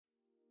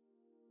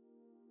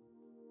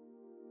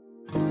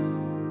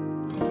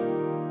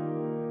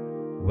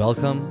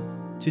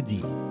Welcome to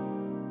Deep,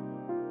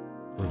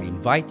 where we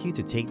invite you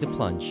to take the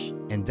plunge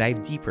and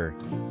dive deeper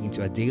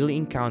into a daily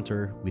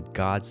encounter with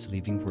God's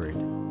living Word.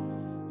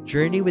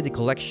 Journey with a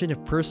collection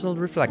of personal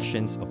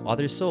reflections of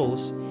other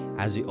souls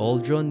as we all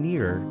draw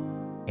nearer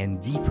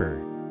and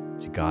deeper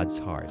to God's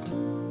heart.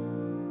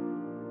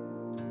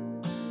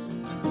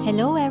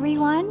 Hello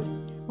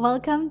everyone!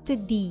 Welcome to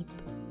Deep,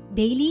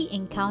 Daily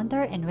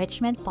Encounter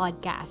Enrichment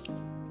Podcast.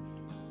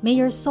 May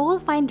your soul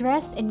find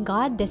rest in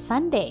God this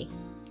Sunday.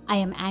 I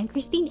am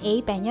Anne-Christine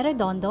A.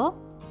 Peña-Redondo,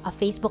 a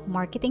Facebook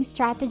marketing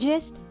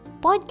strategist,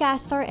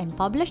 podcaster, and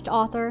published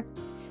author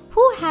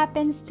who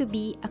happens to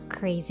be a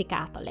crazy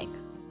Catholic.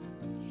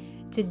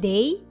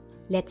 Today,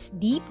 let's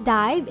deep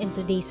dive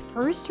into today's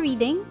first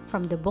reading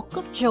from the book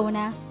of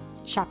Jonah,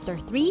 chapter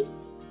 3,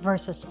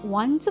 verses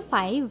 1 to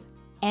 5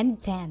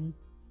 and 10.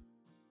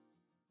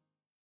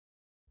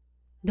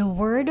 The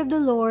word of the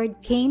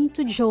Lord came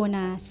to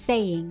Jonah,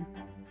 saying,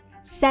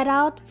 "Set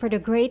out for the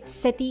great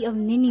city of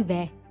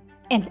Nineveh,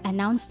 and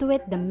announce to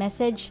it the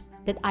message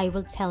that I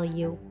will tell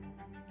you."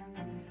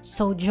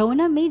 So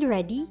Jonah made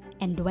ready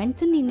and went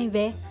to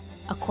Nineveh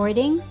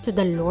according to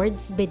the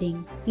Lord's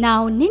bidding.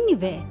 Now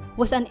Nineveh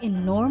was an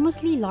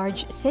enormously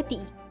large city.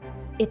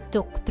 It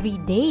took 3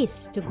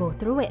 days to go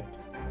through it.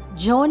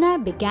 Jonah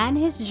began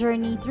his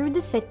journey through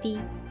the city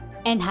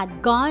and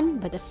had gone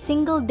but a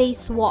single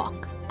day's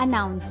walk,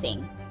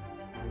 announcing,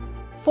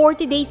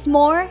 "40 days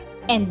more,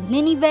 and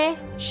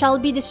Nineveh shall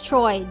be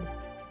destroyed."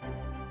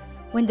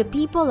 When the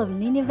people of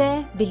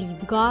Nineveh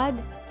believed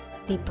God,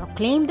 they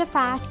proclaimed a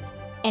fast,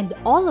 and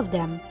all of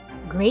them,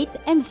 great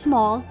and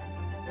small,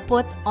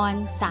 put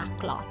on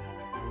sackcloth.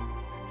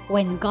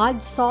 When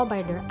God saw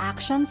by their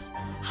actions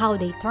how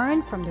they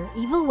turned from their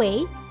evil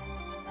way,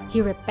 He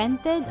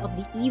repented of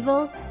the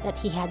evil that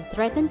He had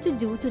threatened to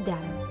do to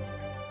them.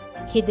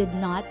 He did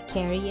not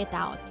carry it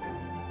out.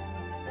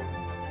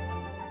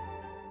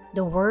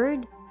 The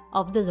word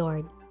of the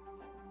Lord.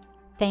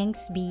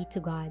 Thanks be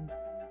to God.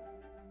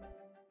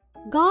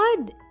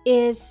 God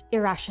is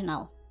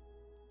irrational.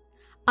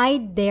 I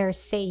dare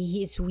say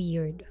He is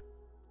weird.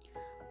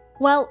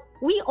 Well,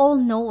 we all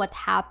know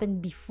what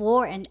happened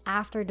before and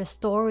after the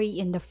story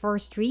in the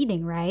first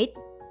reading, right?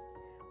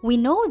 We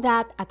know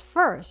that at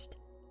first,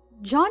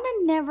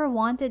 Jonah never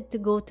wanted to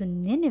go to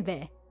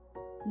Nineveh.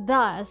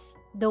 Thus,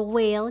 the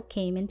whale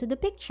came into the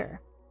picture.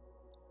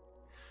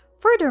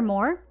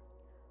 Furthermore,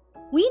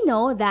 we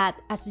know that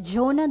as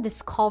Jonah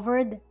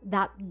discovered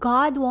that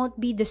God won't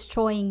be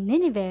destroying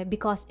Nineveh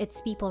because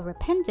its people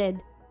repented,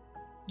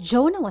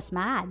 Jonah was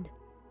mad.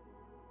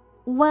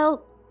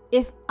 Well,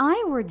 if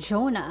I were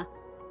Jonah,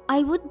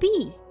 I would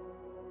be.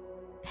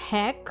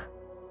 Heck,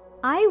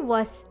 I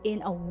was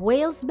in a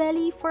whale's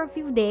belly for a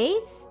few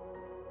days,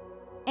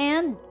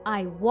 and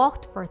I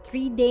walked for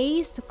 3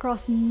 days to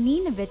cross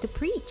Nineveh to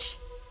preach.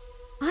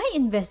 I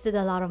invested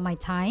a lot of my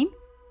time,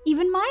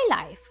 even my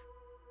life.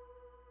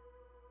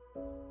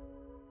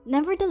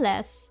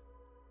 Nevertheless,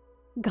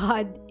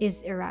 God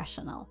is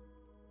irrational.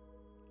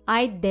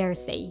 I dare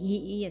say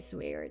He is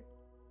weird.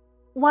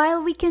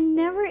 While we can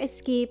never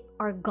escape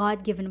our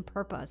God-given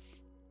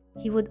purpose,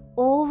 He would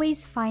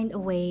always find a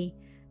way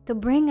to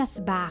bring us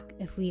back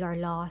if we are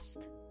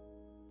lost.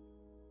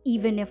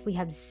 Even if we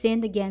have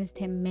sinned against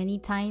Him many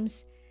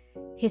times,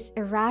 His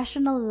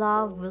irrational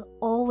love will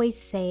always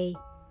say,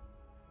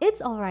 "It's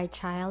all right,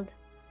 child.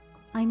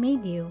 I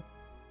made you.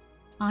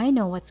 I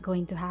know what's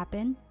going to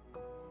happen."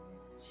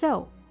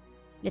 So,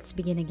 let's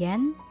begin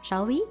again,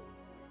 shall we?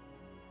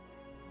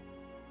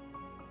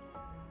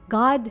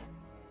 God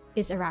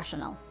is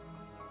irrational.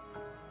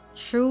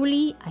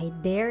 Truly, I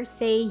dare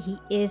say He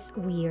is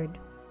weird.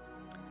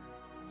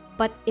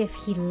 But if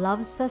He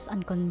loves us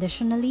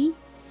unconditionally,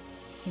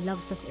 He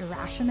loves us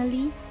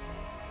irrationally,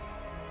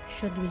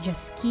 should we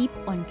just keep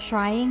on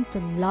trying to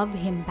love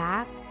Him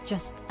back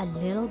just a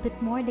little bit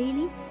more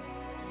daily?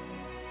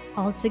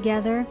 All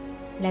together,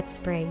 let's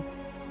pray.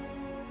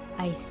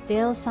 I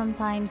still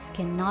sometimes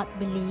cannot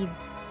believe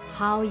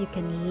how you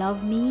can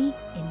love me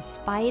in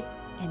spite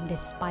and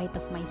despite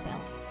of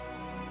myself.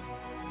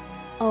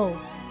 Oh,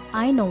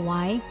 I know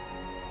why.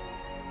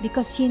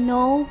 Because you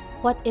know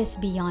what is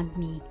beyond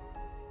me.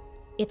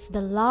 It's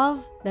the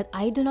love that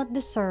I do not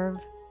deserve,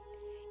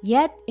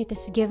 yet it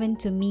is given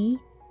to me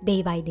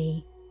day by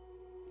day.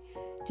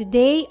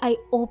 Today, I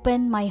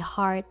open my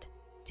heart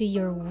to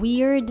your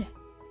weird,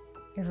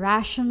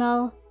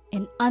 irrational,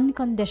 and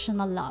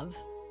unconditional love.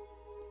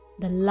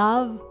 The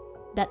love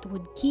that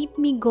would keep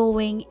me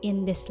going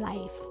in this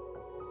life.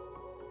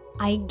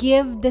 I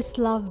give this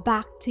love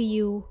back to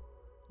you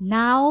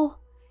now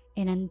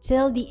and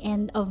until the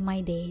end of my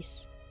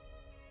days.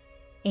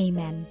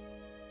 Amen.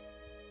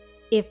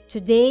 If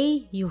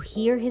today you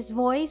hear His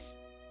voice,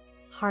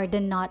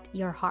 harden not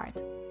your heart.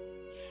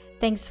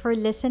 Thanks for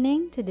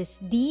listening to this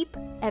deep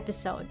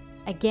episode.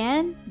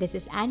 Again, this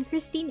is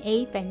Anne-Christine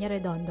A.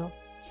 Peña-Redondo.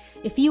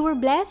 If you were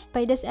blessed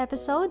by this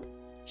episode,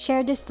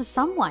 share this to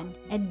someone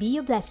and be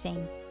a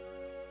blessing.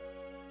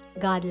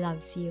 God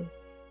loves you.